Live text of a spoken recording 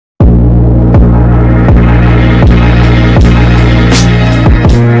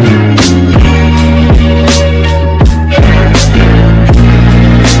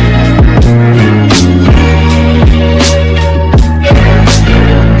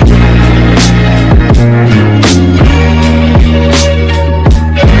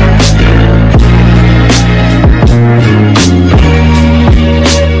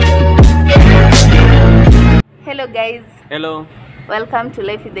Welcome to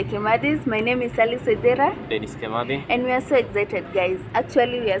Life with the KIMATHI'S. My name is Alice Edera. Dennis Kimathi. And we are so excited, guys.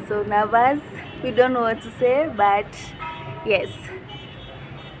 Actually, we are so nervous. We don't know what to say, but yes,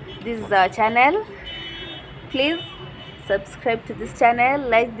 this is our channel. Please subscribe to this channel,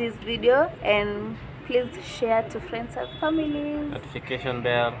 like this video, and please share to friends and family. Notification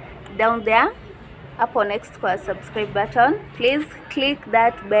bell Down there, up on next to our subscribe button. Please click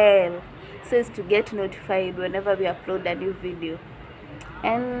that bell so as to get notified whenever we upload a new video.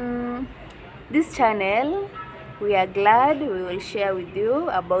 And this channel, we are glad we will share with you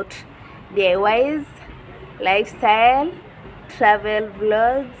about DIYs, lifestyle, travel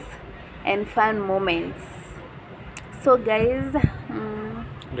vlogs, and fun moments. So guys,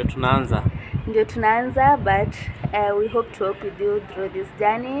 ndio tunaanza, but we hope to work with you through this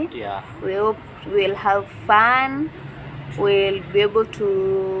journey. Yeah, we hope we'll have fun. We'll be able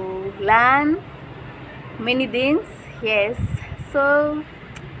to learn many things. Yes, so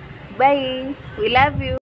bye, we love you.